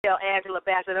Angela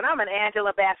Bassett, and I'm an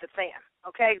Angela Bassett fan,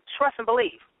 okay? Trust and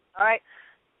believe, all right?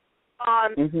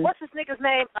 What's this nigga's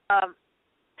name?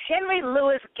 Henry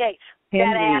Louis Gates,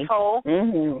 that asshole.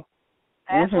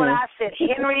 That's what I said,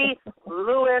 Henry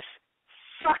Louis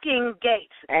fucking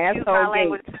Gates. Use my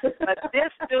language. But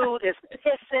this dude is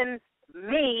pissing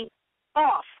me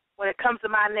off when it comes to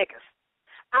my niggas.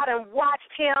 I done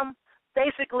watched him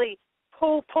basically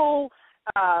poo-poo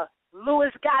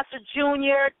Louis Gossett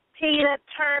Jr., Tina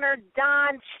Turner,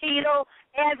 Don Cheadle,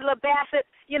 Angela Bassett,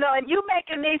 you know, and you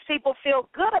making these people feel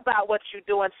good about what you're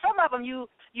doing. Some of them you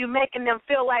making them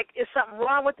feel like there's something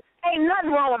wrong with. Ain't nothing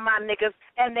wrong with my niggas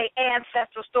and they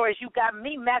ancestral stories. You got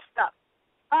me messed up.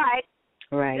 All right.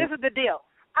 Right. This is the deal.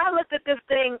 I looked at this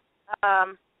thing. I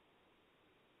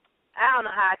don't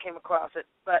know how I came across it,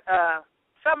 but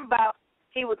something about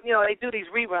he was, you know, they do these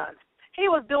reruns. He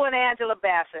was doing Angela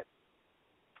Bassett,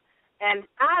 and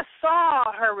I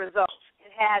saw her results.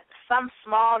 It had some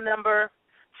small number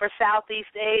for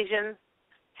Southeast Asian,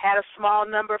 had a small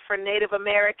number for Native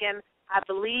American. I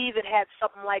believe it had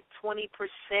something like 20%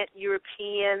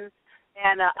 European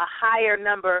and a higher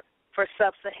number for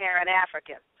Sub-Saharan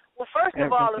African. Well, first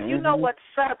of all, if you know what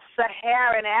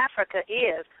Sub-Saharan Africa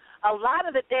is, a lot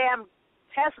of the damn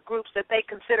test groups that they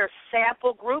consider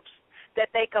sample groups that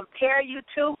they compare you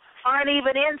to aren't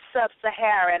even in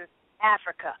Sub-Saharan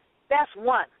Africa. That's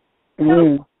one.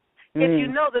 Two, if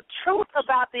you know the truth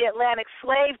about the Atlantic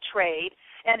slave trade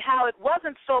and how it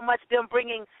wasn't so much them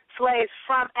bringing slaves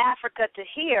from Africa to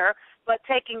here, but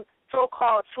taking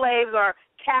so-called slaves or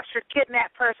captured,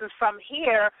 kidnapped persons from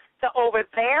here to over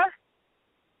there,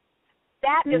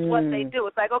 that is what they do.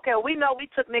 It's like, okay, well, we know we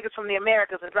took niggas from the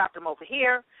Americas and dropped them over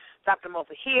here,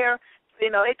 You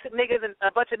know, they took niggas and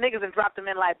a bunch of niggas and dropped them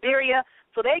in Liberia.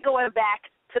 So they going back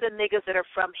to the niggas that are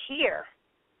from here,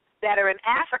 that are in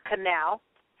Africa now,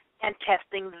 and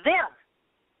testing them.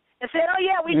 And said, oh,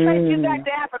 yeah, we traced you back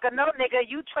to Africa. No, nigga,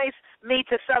 you trace me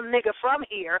to some nigga from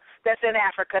here that's in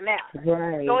Africa now.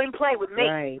 Right. Don't even play with me.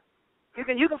 Right. You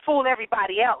can fool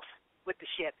everybody else with the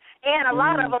shit. And a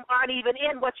lot of them aren't even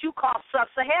in what you call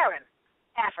Sub-Saharan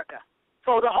Africa.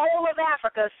 So the whole of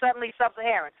Africa is suddenly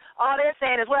Sub-Saharan. All they're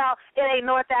saying is, well, it ain't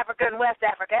North Africa and West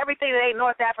Africa. Everything that ain't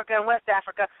North Africa and West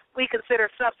Africa, we consider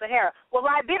Sub-Saharan. Well,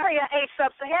 Liberia ain't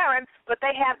Sub-Saharan, but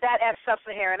they have that as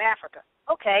Sub-Saharan Africa.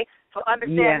 Okay, so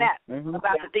understand that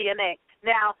about the DNA.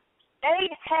 Now, they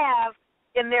have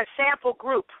in their sample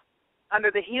group under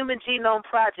the Human Genome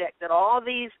Project that all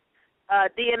these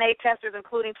DNA testers,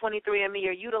 including 23andMe,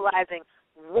 are utilizing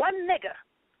one nigga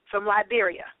from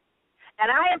Liberia. And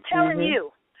I am telling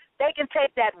you, they can take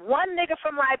that one nigga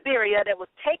from Liberia that was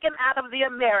taken out of the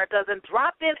Americas and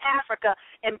dropped in Africa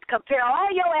and compare all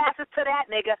your asses to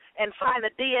that nigga and find a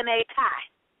DNA tie.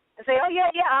 And say, oh, yeah,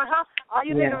 all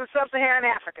you niggas are Sub-Saharan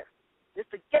African.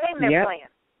 It's the game they're playing.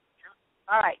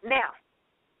 All right, now,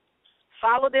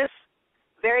 follow this.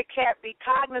 Be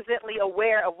cognizantly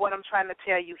aware of what I'm trying to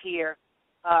tell you here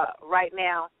right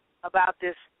now about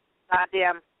this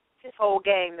whole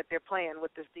game that they're playing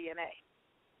with this DNA.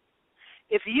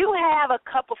 If you have a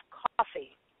cup of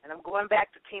coffee, and I'm going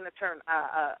back to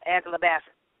Angela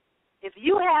Bassett, if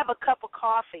you have a cup of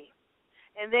coffee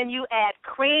and then you add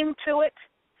cream to it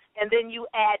and then you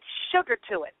add sugar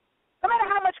to it, no matter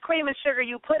how much cream and sugar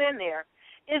you put in there,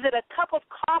 is it a cup of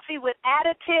coffee with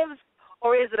additives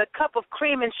or is it a cup of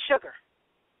cream and sugar?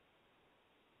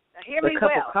 Now, hear me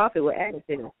well. A cup of coffee with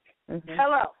additives.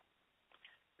 Hello.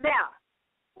 Now,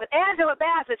 with Angela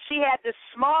Bassett, she had this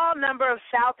small number of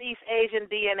Southeast Asian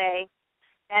DNA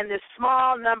and this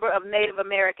small number of Native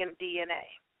American DNA.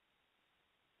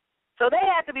 So they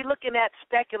had to be looking at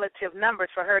speculative numbers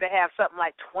for her to have something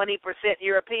like 20%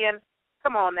 European.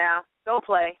 Come on now. Don't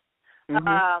play. And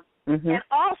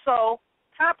also,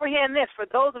 comprehend this, for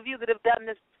those of you that have done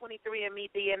this 23andMe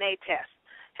DNA test.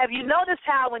 Have you noticed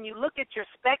how when you look at your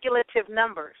speculative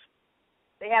numbers,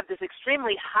 they have this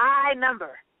extremely high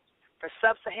number for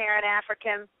Sub-Saharan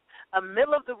African, a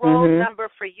middle-of-the-road number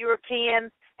for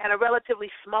European, and a relatively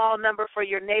small number for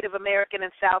your Native American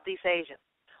and Southeast Asian?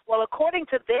 Well, according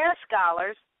to their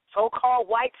scholars, so-called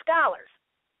white scholars,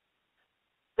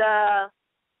 the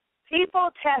people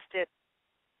tested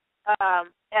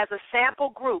as a sample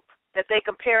group that they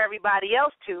compare everybody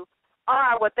else to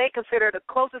are what they consider the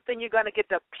closest thing you're going to get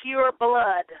to pure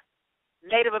blood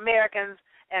Native Americans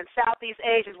and Southeast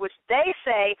Asians, which they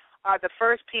say are the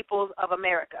first peoples of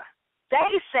America.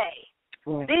 They say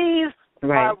these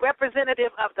are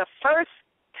representative of the first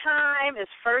time is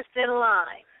first in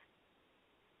line.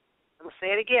 I'm going to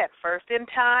say it again. First in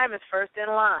time is first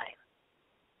in line.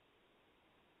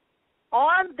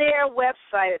 on their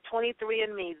website at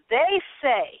 23andMe, they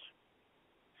say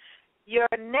your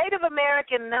Native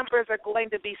American numbers are going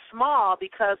to be small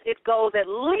because it goes at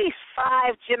least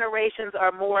 5 generations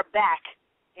or more back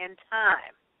in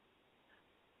time.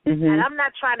 And I'm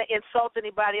not trying to insult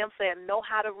anybody. I'm saying know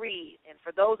how to read. And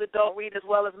for those that don't read as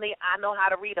well as me, I know how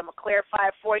to read. I'm going to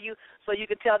clarify it for you so you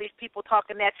can tell these people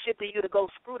talking that shit to you to go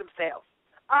screw themselves.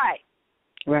 All right.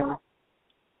 Right.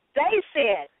 They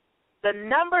said the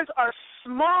numbers are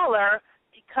smaller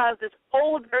because it's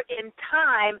older in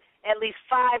time, at least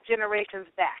 5 generations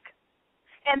back.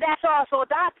 And that's also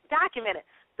documented.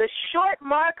 The short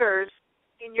markers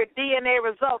in your DNA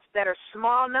results that are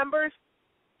small numbers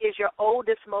is your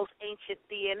oldest, most ancient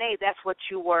DNA. That's what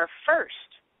you were first.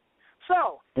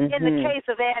 So, in the case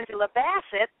of Angela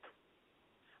Bassett,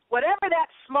 whatever that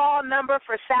small number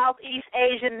for Southeast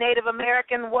Asian Native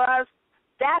American was,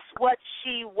 that's what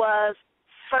she was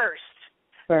first.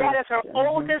 That is her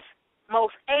oldest,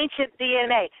 most ancient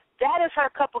DNA. That is her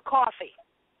cup of coffee.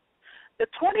 The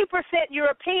 20%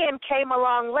 European came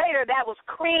along later. That was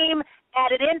cream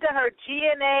added into her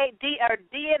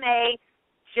DNA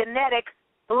genetic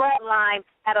bloodline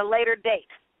at a later date.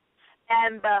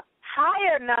 And the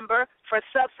higher number for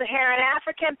sub-Saharan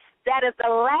African, that is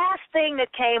the last thing that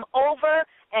came over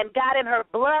and got in her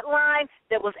bloodline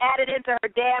that was added into her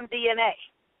damn DNA.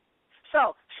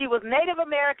 So she was Native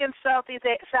American, Southeast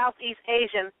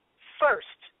Asian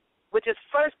first, which is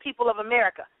first people of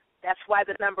America. That's why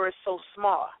the number is so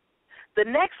small. The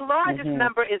next largest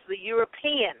number is the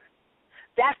European.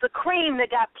 That's the cream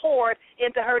that got poured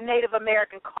into her Native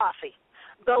American coffee.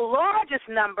 The largest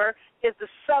number is the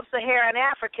sub-Saharan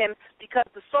African because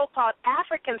the so-called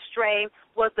African strain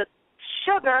was the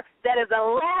sugar that is the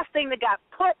last thing that got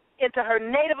put into her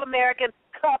Native American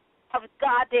cup of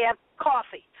goddamn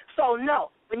coffee. So,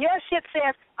 no, when your shit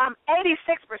says I'm 86%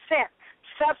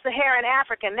 sub-Saharan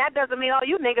African, that doesn't mean, oh,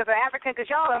 you niggas are African because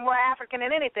y'all are more African than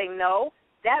anything. No,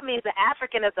 that means the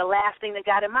African is the last thing that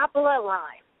got in my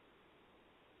bloodline.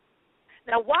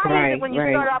 Now, why is it when you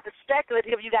start off the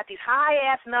speculative, you got these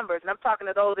high-ass numbers, and I'm talking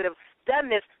to those that have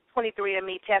done this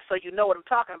 23andMe test so you know what I'm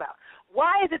talking about.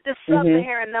 Why is it this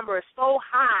sub-Saharan number is so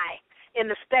high in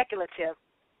the speculative?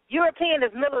 European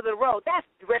is middle of the road. That's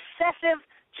recessive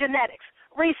genetics,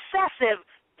 recessive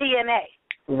DNA.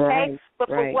 Okay? But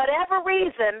for whatever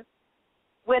reason,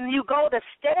 when you go to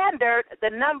standard,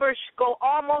 the numbers go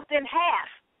almost in half.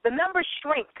 The numbers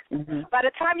shrink. By the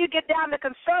time you get down to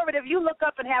conservative, you look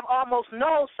up and have almost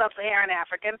no sub-Saharan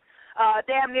African,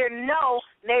 damn near no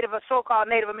so-called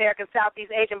Native American, Southeast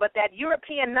Asian, but that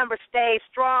European number stays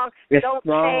strong, don't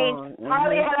change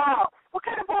hardly at all. What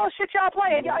kind of bullshit y'all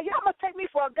playing? Y'all must take me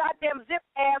for a goddamn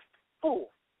zip-ass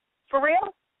fool. For real?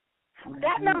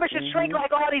 That number should shrink like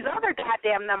all these other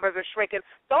goddamn numbers are shrinking.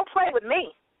 Don't play with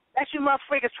me. That's you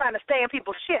motherfuckers trying to stay in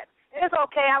people's shit. It's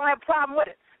okay. I don't have a problem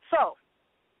with it. So,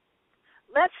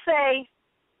 let's say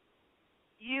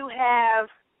you have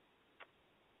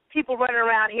people running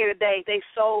around here today, they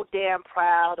so damn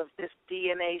proud of this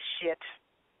DNA shit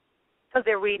because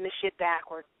they're reading the shit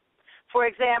backward. For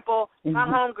example, my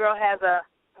homegirl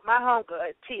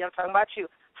T, I'm talking about you,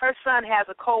 her son has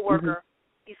a coworker,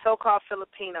 he's so-called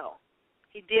Filipino.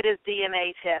 He did his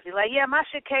DNA test. He's like, yeah, my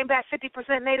shit came back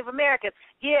 50% Native American.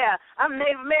 Yeah, I'm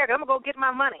Native American. I'm going to go get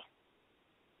my money.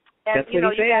 And, you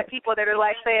got people that are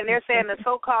like they're saying the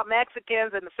so-called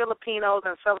Mexicans and the Filipinos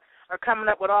and so are coming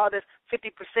up with all this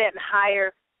 50% and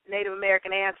higher Native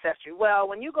American ancestry. Well,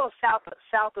 when you go south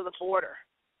of the border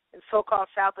in so-called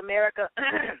South America,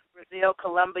 Brazil,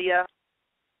 Colombia,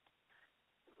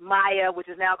 Maya, which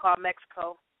is now called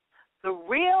Mexico, the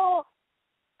real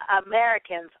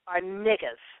Americans are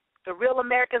niggas. The real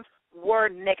Americans were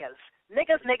niggas.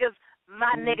 Niggas,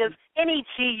 my niggas,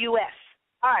 N-E-G-U-S.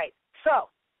 All right, so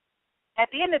at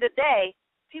the end of the day,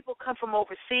 people come from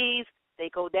overseas. They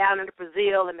go down into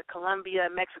Brazil, into Colombia,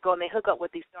 and Mexico, and they hook up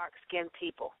with these dark-skinned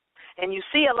people. And you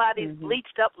see a lot of these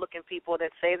bleached-up-looking people that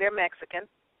say they're Mexican,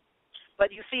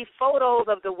 but you see photos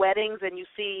of the weddings, and you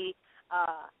see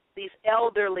these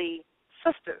elderly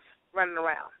sisters running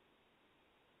around.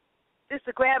 This is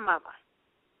the grandmama,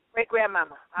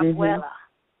 great-grandmama, abuela,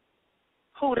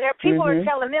 who people are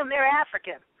telling them they're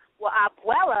African. Well,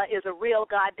 abuela is a real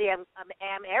goddamn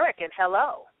American.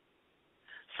 Hello.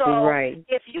 So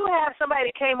if you have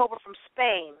somebody that came over from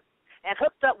Spain and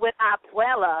hooked up with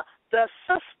abuela, the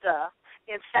sister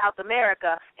in South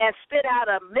America, and spit out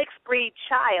a mixed-breed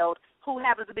child who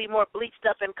happens to be more bleached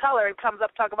up in color and comes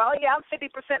up talking about, oh, yeah, I'm 50%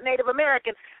 Native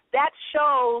American, that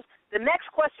shows the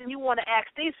next question you want to ask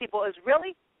these people is,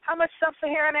 really, how much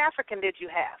sub-Saharan African did you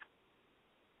have?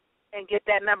 and get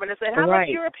that number. And say, how much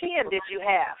European did you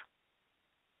have?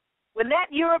 When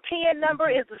that European number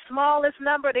is the smallest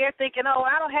number, they're thinking, oh,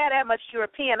 I don't have that much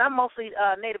European. I'm mostly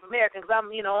Native American because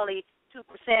I'm, only 2%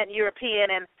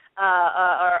 European and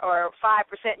or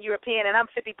 5% European, and I'm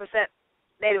 50%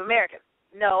 Native American.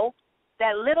 No,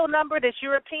 that little number that's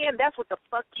European, that's what the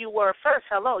fuck you were first.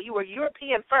 Hello, you were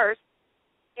European first,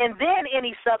 and then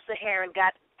any sub-Saharan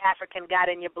African got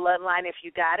in your bloodline if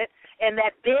you got it. And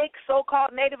that big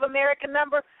so-called Native American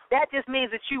number, that just means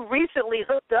that you recently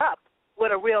hooked up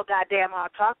with a real goddamn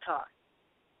Autochton.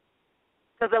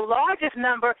 Because the largest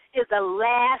number is the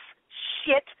last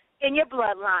shit in your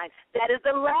bloodline. That is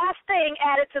the last thing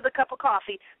added to the cup of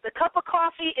coffee. The cup of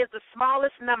coffee is the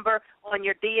smallest number on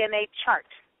your DNA chart.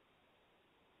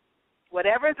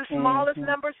 Whatever is the smallest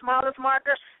number, smallest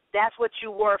marker, that's what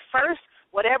you were first.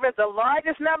 Whatever is the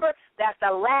largest number, that's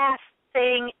the last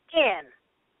thing in.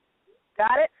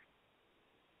 Got it?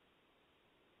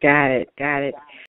 Got it.